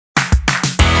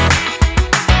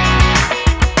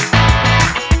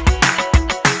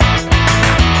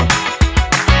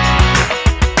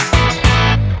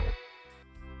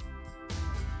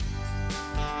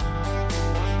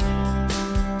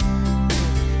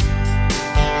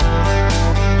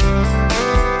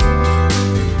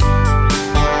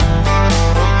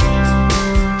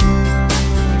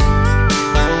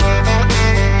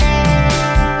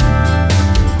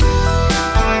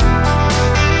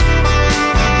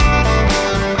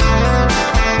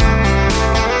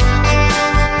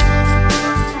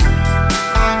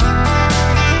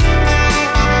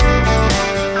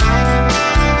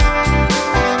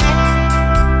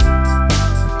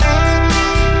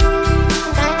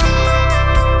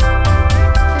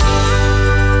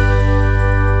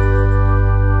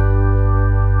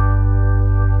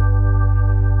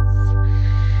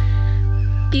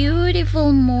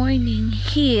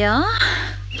here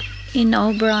in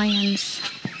Obriens.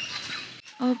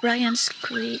 Obriens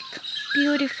Creek.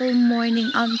 Beautiful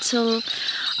morning until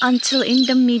in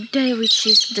the midday, which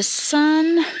is the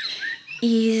sun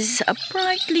is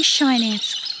brightly shining.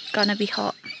 It's gonna be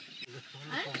hot.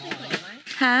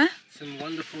 Huh? Some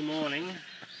wonderful morning.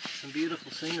 Some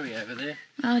beautiful scenery over there.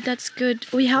 Oh, that's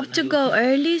good. We have to go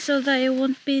early so that it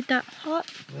won't be that hot.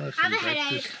 We'll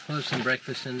have some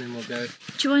breakfast and then we'll go.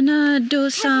 Do you wanna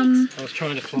do some? I was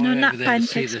trying to fly over not there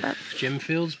pancakes, to see the gem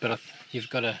fields, but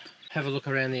you've got to have a look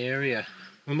around the area.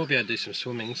 We might be able to do some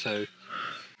swimming, so...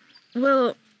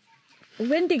 Well,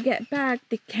 when they get back,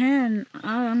 they can.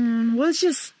 We'll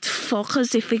just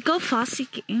focus. If we go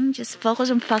Fossicking, just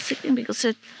focus on Fossicking because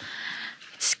it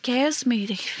scares me.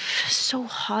 It's so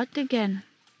hot again.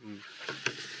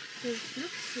 It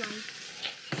looks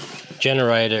like...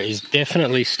 Generator is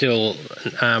definitely still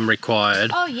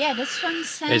required. Oh yeah, that's what I'm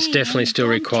saying. It's definitely still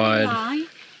required.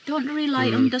 Don't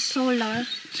rely on the solar.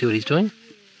 See what he's doing?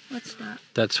 What's that?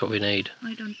 That's what we need.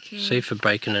 I don't care. See, for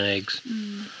bacon and eggs.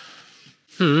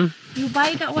 You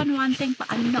buy that one thing, but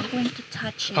I'm not going to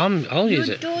touch it. I'll use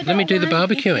it. Let me do the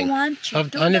barbecuing.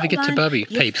 I never get to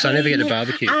barbecue. Peeps, I never get to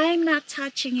barbecue. I'm not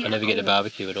touching it. I never get to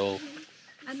barbecue at all.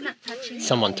 I'm not touching it.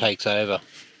 Someone takes over.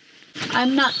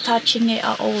 I'm not touching it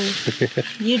at all.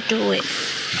 You do it.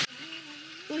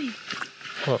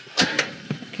 What?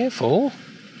 Careful.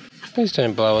 Please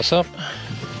don't blow us up.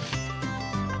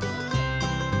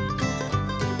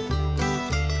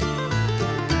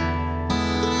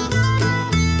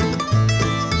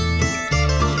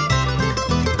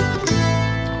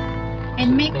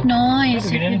 And make noise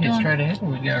if you don't. Straight ahead, or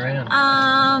we go around?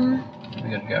 We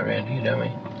got to go around here, don't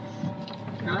we?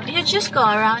 No, you just go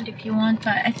around if you want.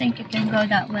 But I think you can go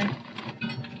that way.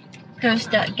 There's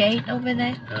that gate over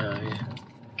there. Oh yeah.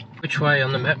 Which way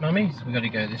on the map, Mummy? We got to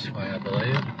go this way, I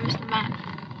believe. Where's the map?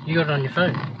 You got it on your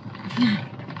phone.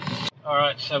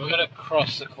 Alright, so we've got to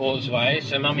cross the causeway.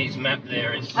 So Mummy's map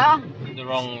there is the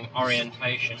wrong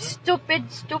orientation.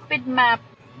 Stupid map.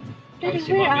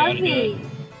 Where are we?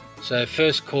 So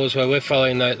first causeway, we're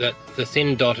following the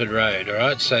thin dotted road,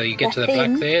 alright? So you get to the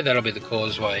black there, that'll be the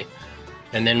causeway.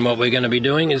 And then what we're going to be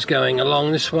doing is going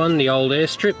along this one, the old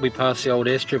airstrip. We pass the old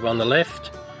airstrip on the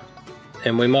left.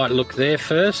 And we might look there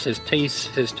first. There's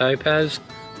Topaz,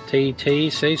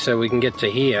 TT, see? So we can get to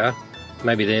here.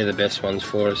 Maybe they're the best ones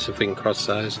for us if we can cross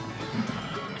those.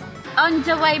 On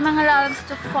the way, mga loves,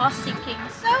 to Fossicking.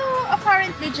 So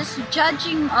apparently, just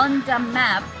judging on the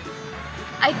map,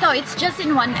 I thought it's just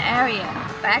in one area,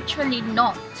 but actually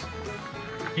not.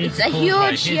 It's a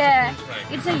huge,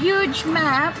 it's a huge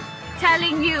map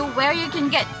telling you where you can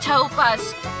get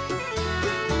Topaz.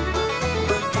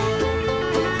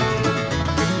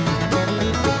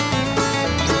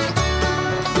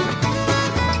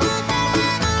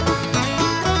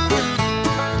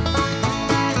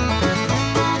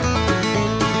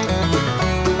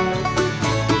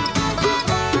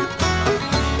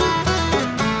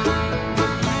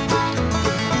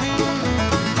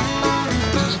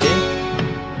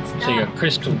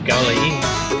 Crystal Gully,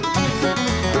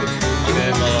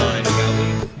 Tourmaline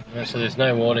Gully. So there's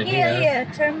no water here.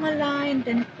 Yeah, Tourmaline,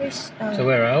 then Crystal. So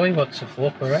where are we? What's the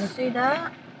fork we're at? See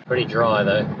that? Pretty dry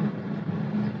though.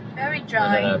 Very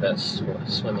dry. I don't know about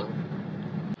swimming.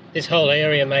 This whole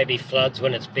area maybe floods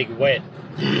when it's big wet,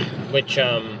 which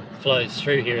flows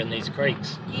through here in these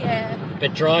creeks. Yeah.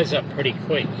 But dries up pretty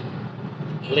quick,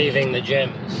 leaving the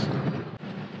gems.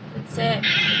 That's it.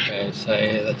 Okay, so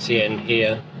that's the end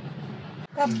here.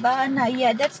 Cabana,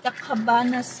 yeah, that's the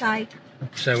Cabana site.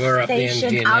 So we're up the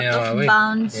end here out now, of are we?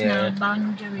 bounds now,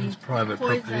 boundary. It's private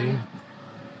property.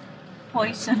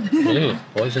 Poison. Ooh,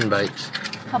 poison baits.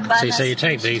 Cabana. See, so you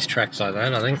take these tracks like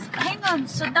that, I think. Hang on,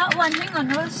 so that one, hang on,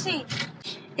 we'll see.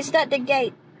 Is that the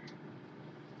gate?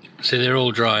 So they're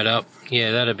all dried up.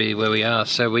 Yeah, that'll be where we are.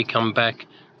 So we come back,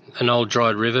 an old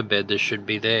dried riverbed that should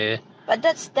be there. But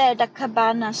that's there, the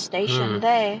Cabana station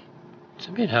there. It's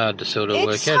a bit hard to sort of work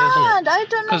out, isn't it? I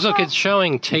don't know. Because look, it's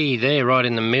showing T there right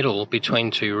in the middle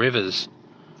between two rivers.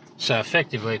 So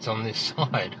effectively it's on this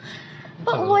side.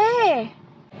 But where?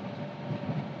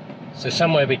 So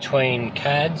somewhere between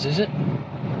Cads, is it?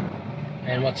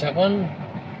 And what's that one?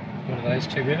 What are those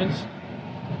two rivers?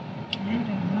 I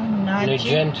don't know.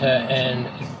 Nugenta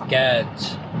and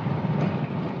Gads.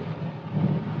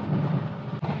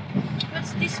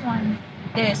 What's this one?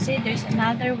 There, see, there's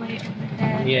another way over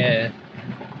there. Yeah.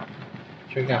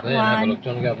 Should we go up there and have a look? Do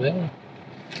you want to go up there?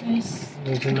 Yes.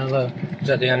 There's another. Is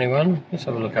that the only one? Let's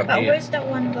have a look up here. Where's that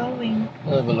one going?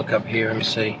 I'll have a look up here and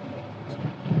see.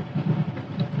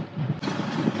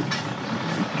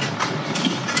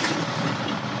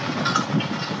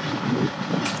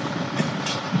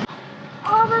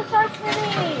 so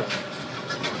pretty.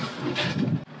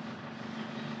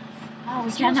 Oh,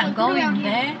 we cannot go in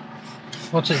there.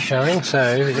 What's it showing? So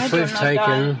if we've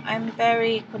taken... I'm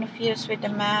very confused with the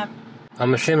map.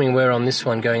 I'm assuming we're on this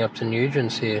one going up to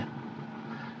Nugent's here.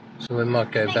 So we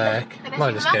might go back.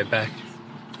 Might just go back.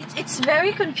 It's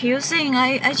very confusing.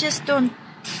 I just don't...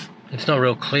 It's not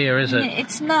real clear, is it?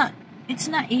 It's not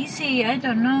easy. I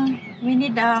don't know. We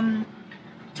need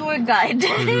tour guide.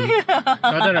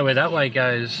 I don't know where that way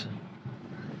goes.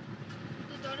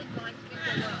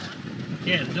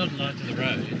 Yeah, the dotted line to the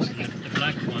road. It's the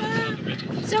black one on the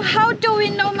red. So how do we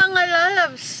know, mga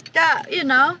lalabs, that, you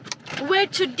know, where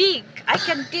to dig? I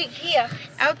can dig here,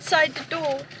 outside the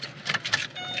door.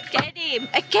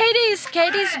 Katie's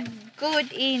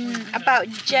good in about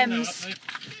gems.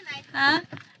 Huh?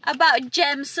 About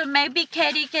gems, so maybe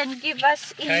Katie can give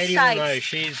us insights. Katie will know.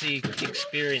 She's the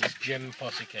experienced gem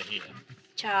fossicker here.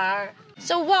 Char.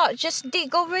 So what? Just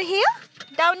dig over here?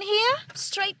 Down here?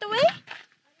 Straight away?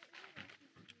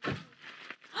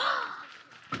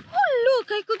 Oh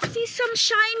look, I could see some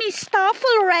shiny stuff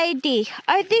already.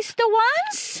 Are these the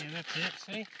ones? Yeah, that's it,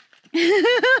 see?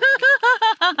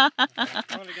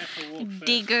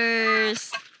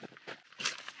 Diggers.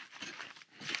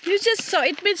 You just saw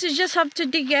it means you just have to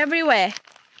dig everywhere.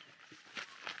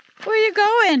 Where are you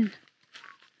going?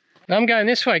 I'm going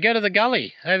this way. Go to the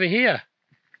gully. Over here.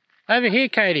 Over here,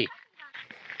 Katie.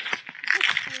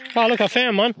 Oh, look, I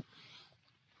found one.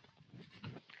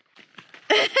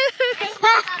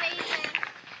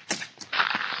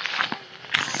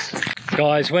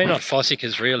 Guys, we're not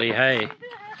fossickers really, hey?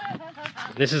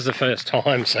 This is the first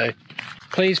time, so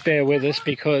please bear with us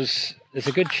because there's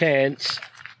a good chance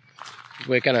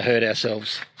we're going to hurt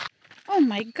ourselves. Oh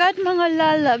my God, mga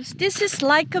lalabs, this is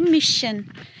like a mission.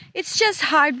 It's just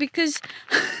hard because...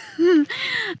 You've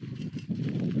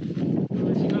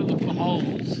got to look for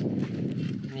holes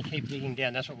and you keep digging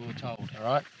down, that's what we were told,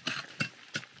 alright?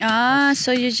 Ah,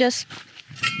 so you just...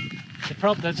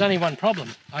 There's only one problem.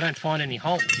 I don't find any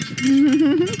holes.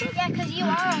 Yeah, because you are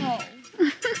a hole.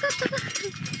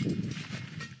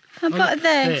 How about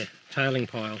there? There, tailing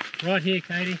pile. Right here,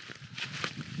 Katie.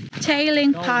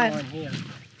 Tailing Gold pile. mine here.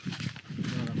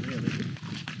 No, not really.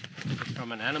 It's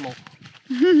from an animal.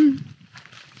 Do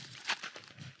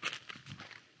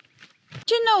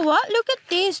you know what? Look at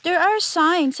this. There are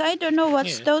signs. I don't know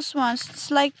what's those ones.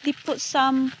 It's like they put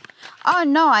some... Oh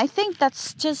no, I think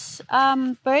that's just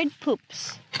bird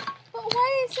poops. But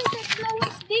why is it that no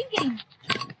one's digging?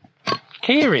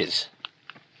 Here is.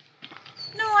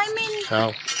 No, I mean...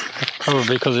 Oh,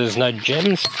 probably because there's no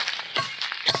gems.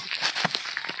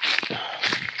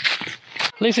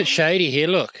 At least it's shady here,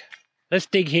 look. Let's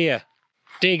dig here.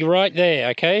 Dig right there,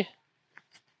 okay?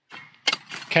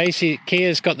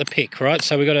 Kia's got the pick, right?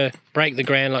 So we've got to break the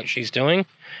ground like she's doing,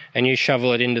 and you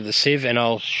shovel it into the sieve and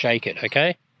I'll shake it,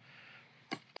 okay?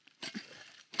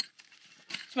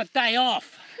 It's my day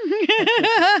off.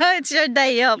 It's your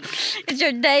day off. It's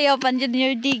your day off and then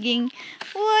you're digging.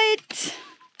 What?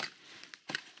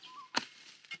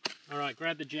 Alright,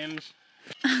 grab the gems.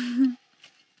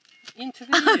 Into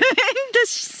the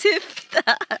sieve.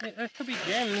 There could be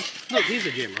gems. Look, here's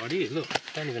a gem right here. Look,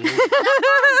 don't even know.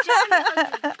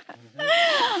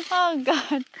 Oh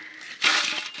God.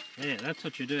 Yeah, that's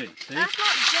what you do. See? That's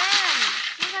not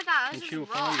gems. Look at that. And That's she'll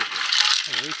just find rock. it.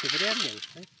 Oh, we tip it out again.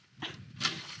 See?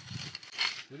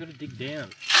 We've got to dig down.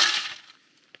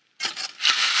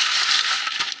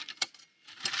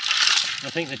 I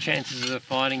think the chances of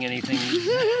finding anything...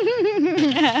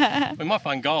 we might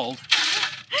find gold.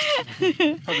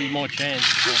 Probably more chance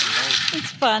of finding gold.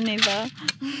 It's funny though.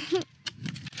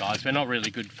 Guys, we're not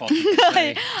really good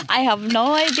fossicking. I have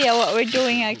no idea what we're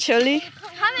doing actually.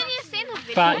 Haven't you seen the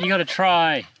video? But you got to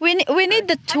try. We need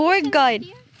the tour guide.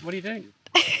 What are you doing?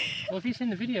 Well, if you've seen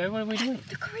the video, what are we doing?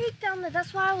 The creek down there.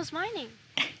 That's why I was mining.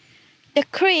 The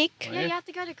creek. Oh, Yeah, you have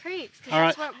to go to creeks. All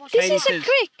right. This Katie is a says-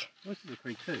 creek. This is a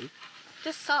creek too.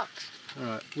 This sucks.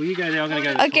 Alright, will you go there? I'm going to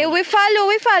go to the Okay, toilet. we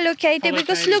follow Katie Follow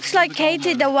because Katie, looks she's like the gold Katie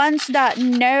one. the ones that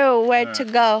know where to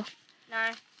go.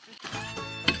 No.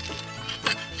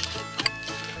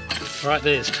 Right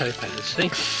there's Topaz, see?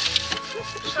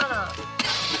 Shut up.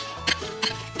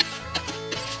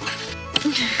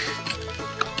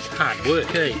 Hard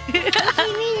work, eh? What do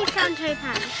you mean you found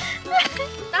Topaz?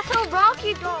 That's a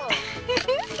rocky dog. Did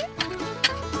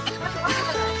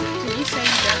you say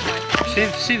you don't like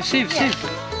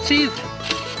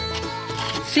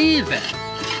Sieve.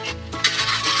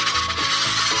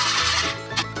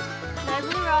 No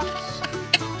blue rocks.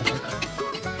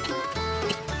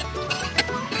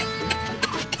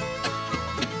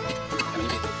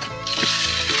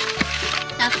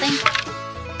 nothing?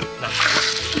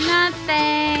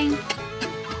 Nothing.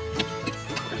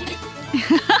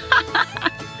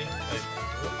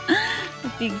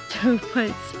 Big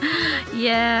topaz.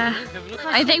 Yeah.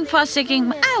 I think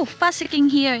fossicking. Ow! Fossicking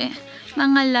here.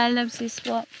 Mga lalabs is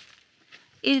what?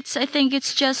 I think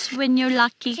it's just when you're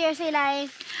lucky. Seriously, like.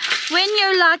 When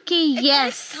you're lucky, It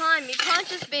yes. takes time. You can't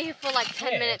just be here for like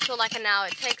 10 minutes or like an hour.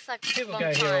 It takes like a People long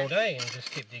go time. here all day and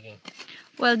just keep digging.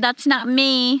 Well, that's not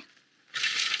me.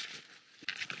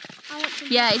 I want to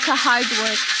Yeah, it's a hard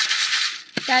work.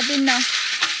 Daddy, no.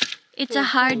 It's a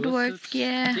hard work,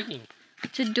 yeah, Digging.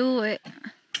 to do it.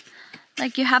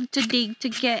 Like you have to dig to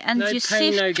get, and No you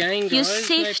pain, sift. no gain, You guys.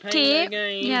 sift No pain, it. no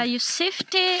gain. Yeah, you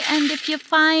sift it, and if you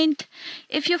find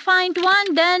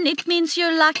one, then it means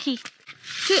you're lucky.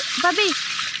 Bobby,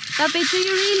 do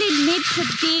you really need to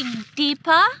dig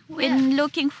deeper when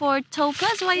looking for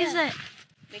topaz? Why is it?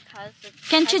 because it's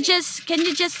Can you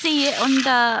heavy. just see it on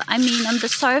the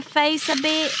surface a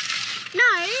bit?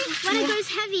 No, when it goes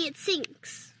heavy, it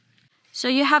sinks. So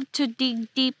you have to dig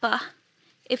deeper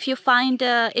if you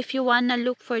wanna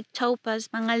look for topaz,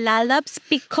 mga lalabs,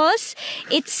 because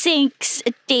it sinks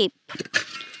deep.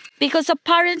 Because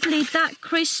apparently that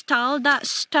crystal, that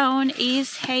stone,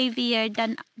 is heavier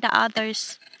than the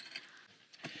others.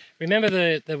 Remember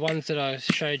the ones that I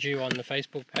showed you on the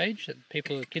Facebook page that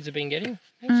kids have been getting?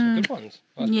 That's some good ones.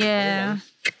 I like the blue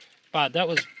ones. But that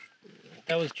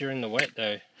was during the wet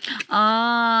though.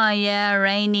 Ah, yeah,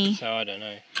 rainy. So I don't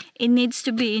know. It needs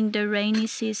to be in the rainy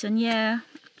season. Yeah,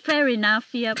 fair enough.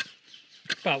 Yep.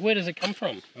 But where does it come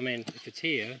from? I mean, if it's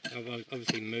here, it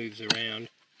obviously moves around.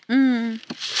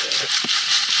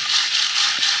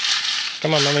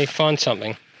 Come on, Mummy, find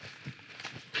something.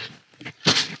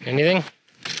 Anything?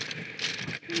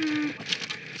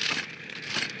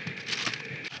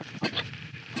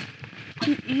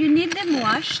 You need them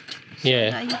washed. Yeah.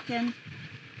 So that you can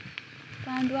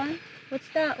find one. What's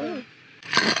that? Oh.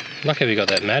 Lucky we got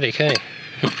that Matic, eh?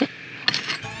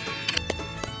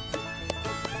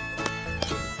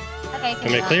 Okay, Want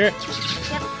me to clear it?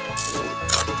 Yep.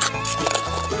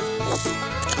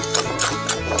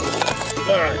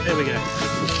 Alright, there we go.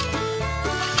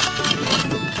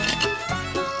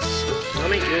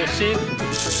 Mummy, your sieve.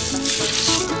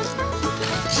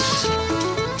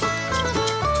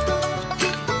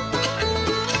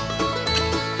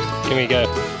 Here we go.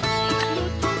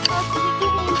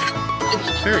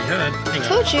 It's very hard. Hang on.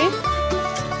 Told you.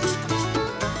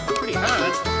 Pretty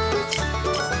hard.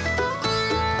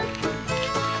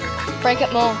 Break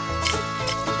it more.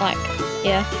 Like,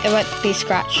 yeah, it won't be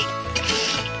scratched.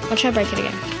 I'll try to break it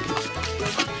again.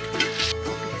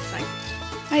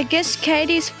 I guess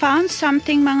Katie's found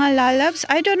something, mga lalabs.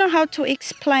 I don't know how to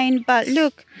explain, but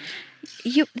look,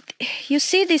 you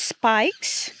see these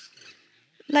spikes?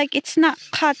 Like it's not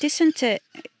cut, isn't it?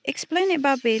 Explain it,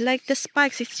 Bobby. Like the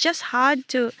spikes, it's just hard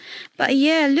to. But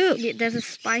yeah, look. Yeah, there's a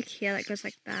spike here that goes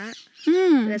like that.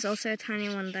 There's also a tiny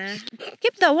one there.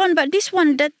 Keep that one, but this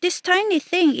one, this tiny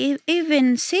thing,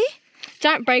 even see?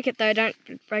 Don't break it though. Don't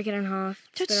break it in half.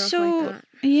 Split it That's off so. like that.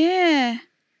 Yeah.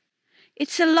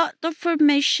 It's a lot of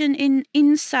formation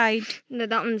inside. No,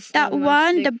 that one's That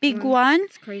one, the big one.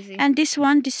 It's crazy. And this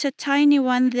one, this a tiny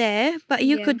one there. But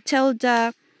you could tell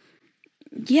the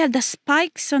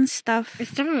spikes and stuff.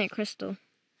 It's definitely a crystal.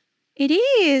 It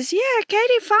is. Yeah,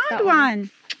 Katie found That one. one.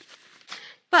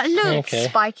 But look. Okay.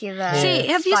 Spiky there. See,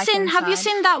 have you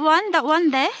seen that one? That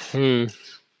one there?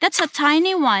 That's a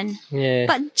tiny one. Yeah.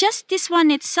 But just this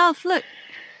one itself, look.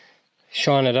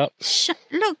 Shine it up.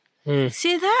 Look.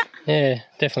 See that? Yeah,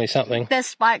 definitely something. There's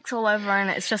spikes all over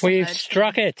and it's just We've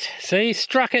struck it. See,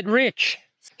 struck it rich.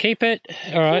 Keep it.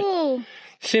 All right. Cool.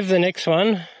 Sieve the next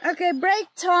one. Okay, break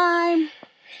time.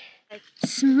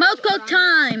 Smoko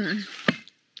time.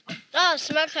 Oh,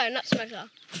 smoker, not smoker.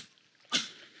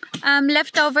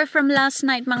 Leftover from last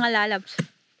night, mga lalabs.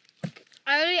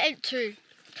 I only ate 2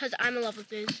 because I'm in love with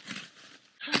these.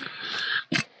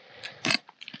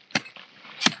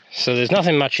 So there's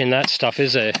nothing much in that stuff,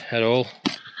 is there, at all?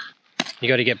 You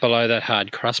got to get below that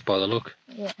hard crust by the look.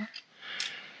 Yeah.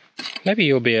 Maybe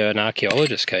you'll be an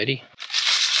archaeologist, Katie.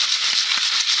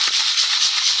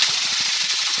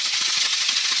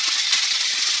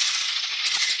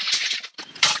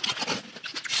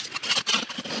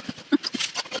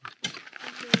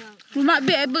 We might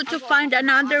be able to find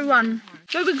another one.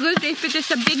 It would be good if it is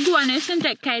a big one, isn't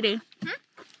it, Katie?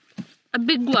 A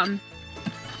big one.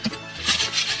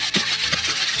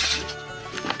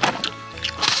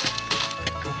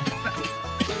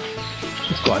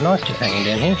 It's quite nice just hanging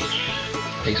down here.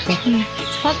 Peaceful.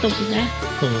 It's hot over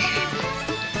there.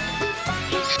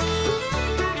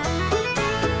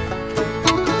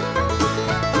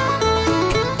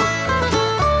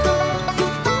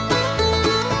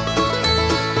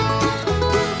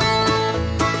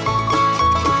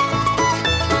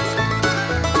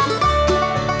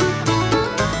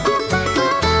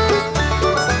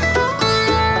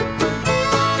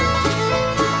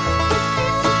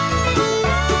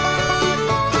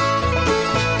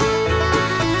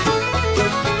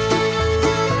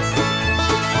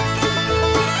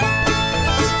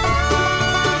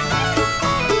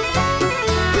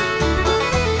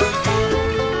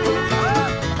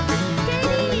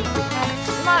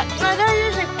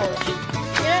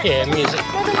 Yeah, music.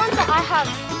 They're the ones that I have.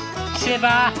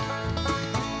 Siva.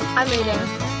 I'm eating.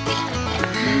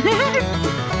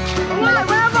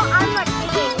 Wherever I'm like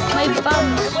eating. My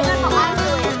bum. Whenever I'm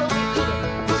doing, he'll be eating.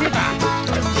 Siva.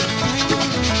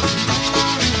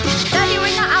 Daddy,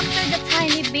 we're not after the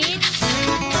tiny bits.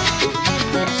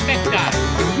 Spectre.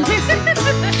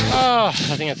 Oh,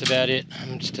 I think that's about it.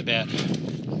 I'm just about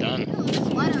done.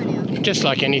 Just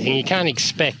like anything, you can't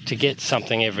expect to get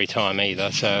something every time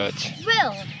either, so it's...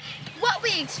 Well, what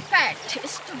we expect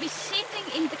is to be sitting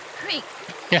in the creek,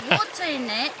 water in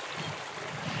it,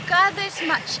 gather as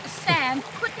much sand,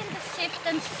 put in the sift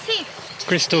and sift.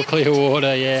 Crystal clear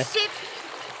water, yeah. Sift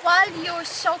while you're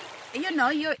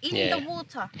you're in the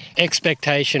water.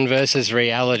 Expectation versus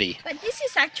reality. But this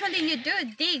is actually, you do a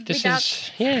dig This without...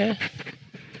 is, yeah.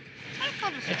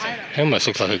 It almost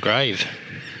looks like a grave.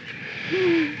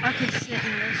 I could sit in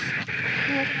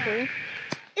this.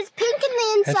 It's pink in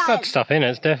the inside. It's got stuff in it,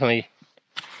 it's definitely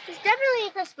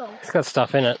a crystal. it's got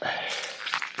stuff in it.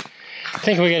 I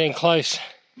think we're getting close.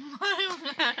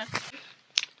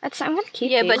 I'm gonna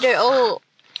keep Yeah, these. but they're all...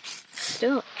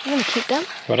 Still, I'm gonna keep them.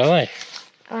 What are they?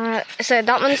 So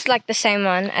that one's like the same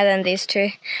one, and then these two,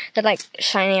 they're like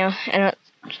shinier, and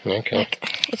Okay.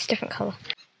 like it's different color.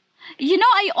 You know,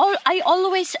 I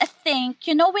always think,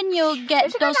 you know, when you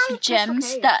get those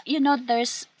gems that, you know,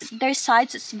 their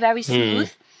sides is very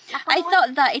smooth. I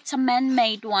thought that it's a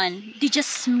man-made one. They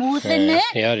just smoothen it.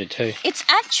 Yeah, I did too. It's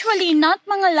actually not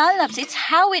mga lalabs. It's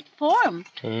how it formed.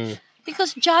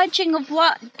 Because judging of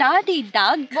what Daddy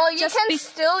dug, Well, you can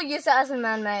still use it as a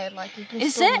man-made. Like you can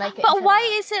is still it? make it. But why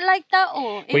is it like that?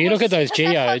 Oh, Well, you look at those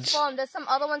geodes. There's some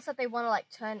other ones that they want to like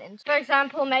turn into. For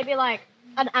example, maybe like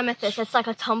an amethyst. It's like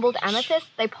a tumbled amethyst.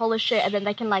 They polish it and then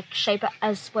they can like shape it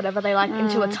as whatever they like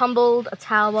into a tumbled, a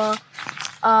tower,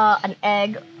 an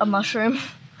egg, a mushroom.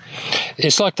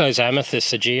 It's like those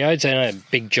amethysts, the geodes, and a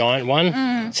big giant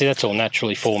one. See, that's all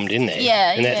naturally formed in there.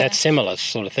 Yeah, and that's similar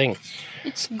sort of thing.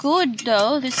 It's good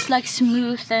though. It's like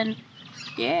smooth and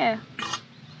yeah.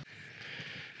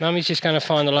 Mummy's just going to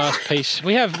find the last piece.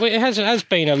 It has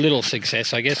been a little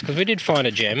success, I guess, because we did find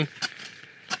a gem.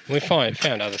 We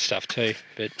found other stuff too,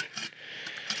 but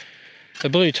the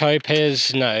blue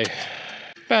topaz, no.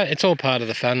 But it's all part of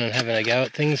the fun and having a go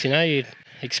at things, you know. You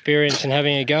experience and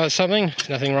having a go at something. There's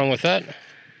nothing wrong with that.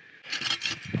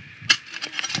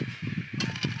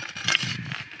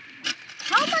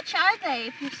 How much are they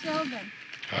if you sell them?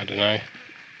 I don't know.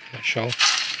 Not sure.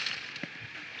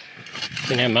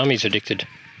 See now Mummy's addicted.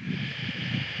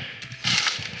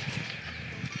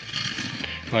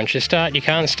 Once you start, you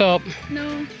can't stop. No,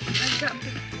 I dropped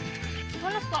it.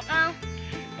 Want to stop now?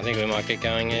 I think we might get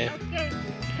going here. Okay.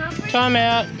 Time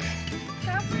out.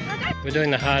 We're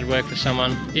doing the hard work for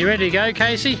someone. You ready to go,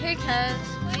 Casey? Who cares?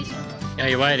 Yeah,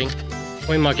 you're waiting.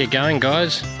 We might get going,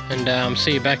 guys, and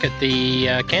see you back at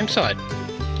the campsite.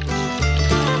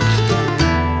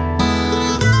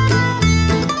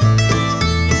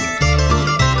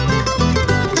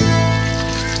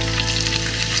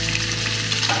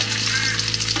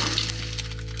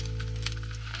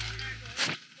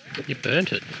 You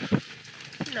burnt it.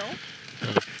 No.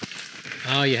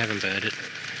 Oh, you haven't burnt it.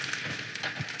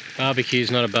 Barbecue's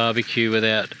not a barbecue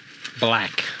without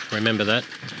black. Remember that.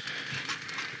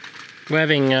 We're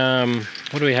having,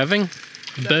 what are we having?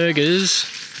 Burgers.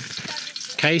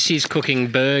 Casey's cooking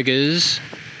burgers,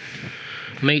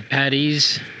 meat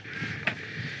patties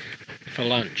for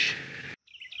lunch.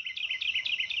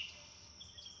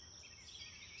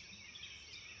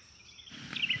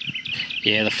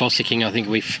 Yeah, the Fossicking, I think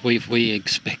we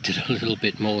expected a little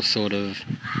bit more sort of,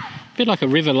 a bit like a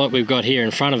river like we've got here in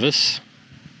front of us.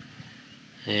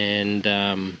 And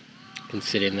can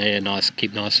sit in there,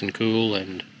 keep nice and cool,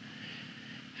 and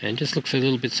just look for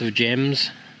little bits of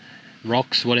gems,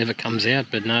 rocks, whatever comes out.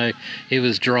 But no, it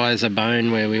was dry as a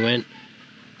bone where we went.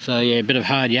 So yeah, a bit of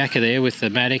hard yakka there with the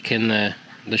mattock and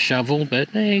the shovel. But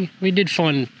hey, we did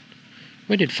find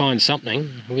something.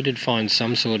 We did find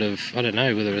some sort of, I don't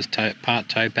know whether it was part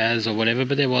topaz or whatever,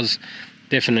 but there was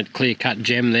definite clear-cut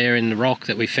gem there in the rock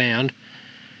that we found.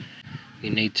 You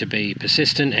need to be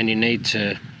persistent, and you need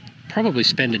to probably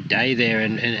spend a day there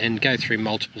and go through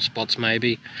multiple spots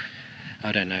maybe.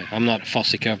 I don't know. I'm not a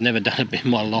fossicker. I've never done it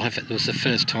in my life. It was the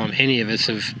first time any of us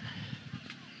have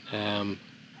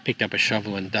picked up a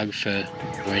shovel and dug for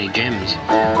any gems.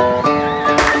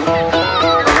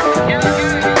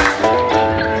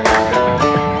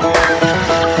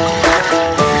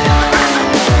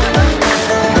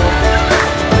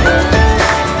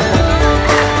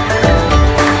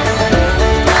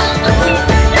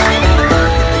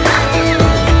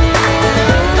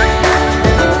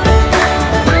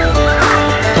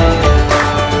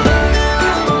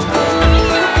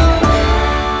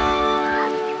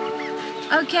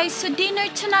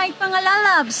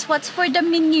 loves, what's for the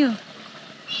menu?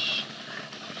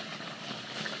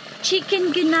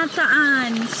 Chicken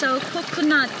ginataan. So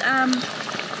coconut,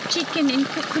 chicken in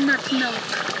coconut milk.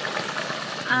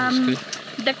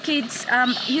 The kids,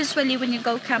 usually when you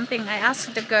go camping, I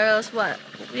ask the girls what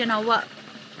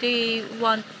they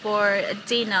want for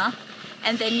dinner,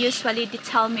 and then usually they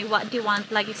tell me what they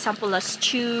want, like example a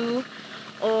stew,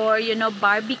 or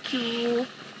barbecue,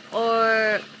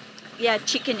 or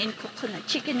chicken in coconut.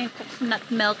 Chicken in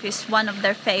coconut milk is one of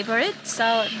their favorites,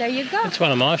 so there you go. It's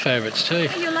one of my favourites too.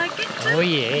 You like it too? Oh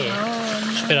yeah.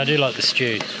 Oh, no. But I do like the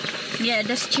stew. Yeah,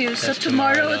 the stew. That's so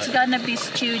tomorrow night. it's gonna be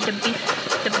stew, the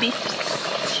beef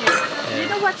stew. Yeah. You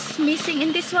know what's missing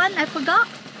in this one? I forgot.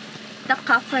 The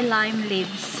kaffir lime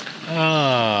leaves.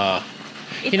 Ah.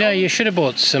 You should have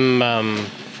bought some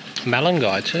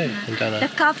Malangai too. And done The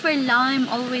kaffir lime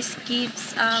always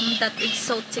gives that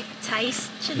exotic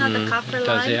taste. The kaffir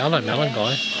lime. Yeah, I like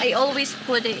Malangai. I always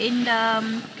put it in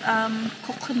the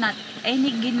coconut.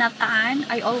 Any ginataan,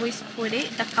 I always put it.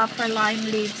 The kaffir lime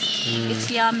leaves. It's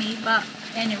yummy, but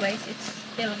anyways, it's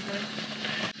still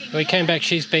good. We came back.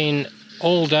 She's been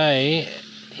all day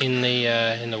in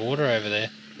the water over there.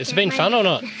 Has it been fun or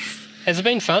not? Has it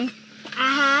been fun?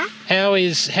 How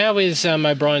is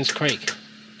Obriens Creek?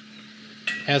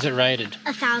 How's it rated?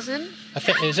 1,000.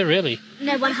 Is it really?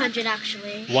 No, 100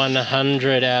 actually.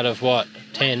 100 out of what?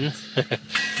 10?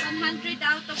 100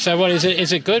 out of. So what is it?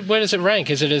 Is it good? Where does it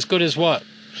rank? Is it as good as what?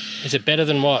 Is it better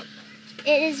than what?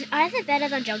 It is. I think better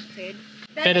than junk food.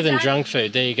 Better than junk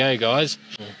food. There you go, guys.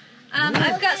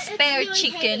 I've got spare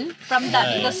chicken from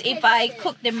that because if I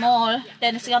cook them all,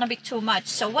 then it's gonna be too much.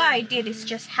 So what I did is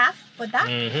just half for that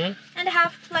and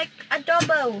half like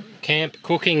adobo. Camp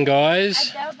cooking,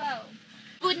 guys. Adobo.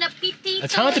 Bon appetit.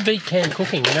 It's hard to beat camp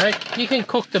cooking, You can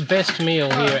cook the best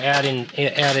meal here at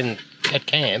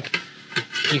camp.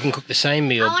 You can cook the same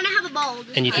meal. I want to have a bowl.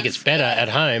 And you think it's better at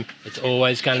home. It's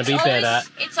always going to be better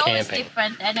It's always camping.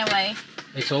 different anyway.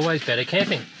 It's always better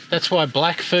camping. That's why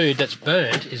black food that's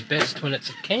burnt is best when it's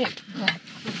at camp.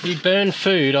 You burn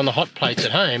food on the hot plates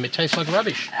at home, it tastes like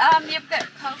rubbish. You've got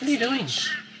Coke. What are you doing?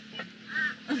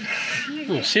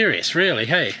 Serious, really,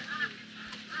 hey?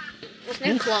 There's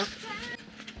no cloth.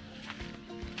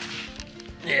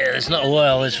 Yeah, there's not.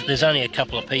 Well, there's only a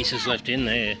couple of pieces left in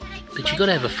there. But you've got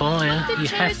to have a fire. You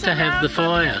have to have the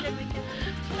fire.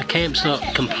 A camp's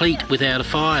not complete without a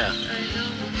fire.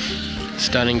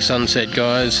 Stunning sunset,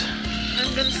 guys.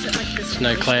 I'm gonna sit like this.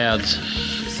 No clouds.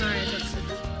 Sorry,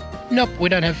 Nope, we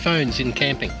don't have phones in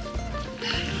camping.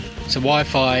 It's a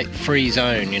Wi-Fi free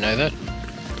zone, you know that?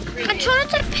 I'm trying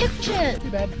to take pictures.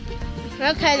 Too bad.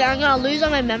 Okay, then I'm gonna lose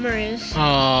all my memories.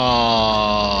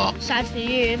 Aww. Sad for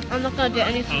you. I'm not gonna do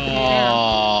anything for you now.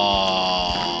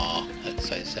 Aww. That's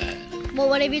so sad. Well,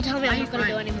 whatever you tell me, I'm not gonna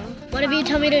do anymore. Whatever you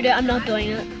tell me to do, I'm not doing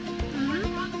it.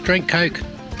 Drink Coke.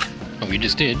 Oh, you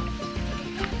just did.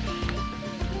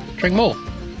 Drink more.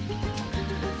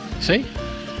 See?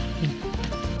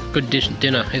 Good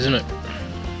dinner, isn't it?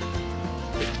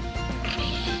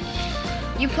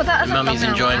 You put that as a Mummy's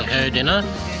thumbnail. enjoying her dinner.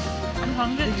 I'm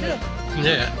hungry too.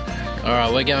 Yeah.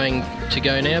 Alright, we're going to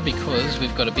go now because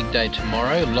we've got a big day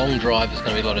tomorrow. Long drive, there's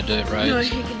going to be a lot of dirt roads.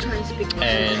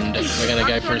 And we're going to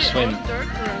go for a swim.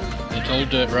 It's all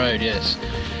dirt road, yes.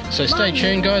 So stay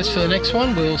tuned, guys, for the next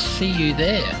one. We'll see you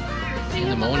there in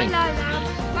the morning. Bye.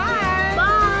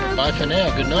 Bye for now.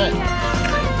 Good night.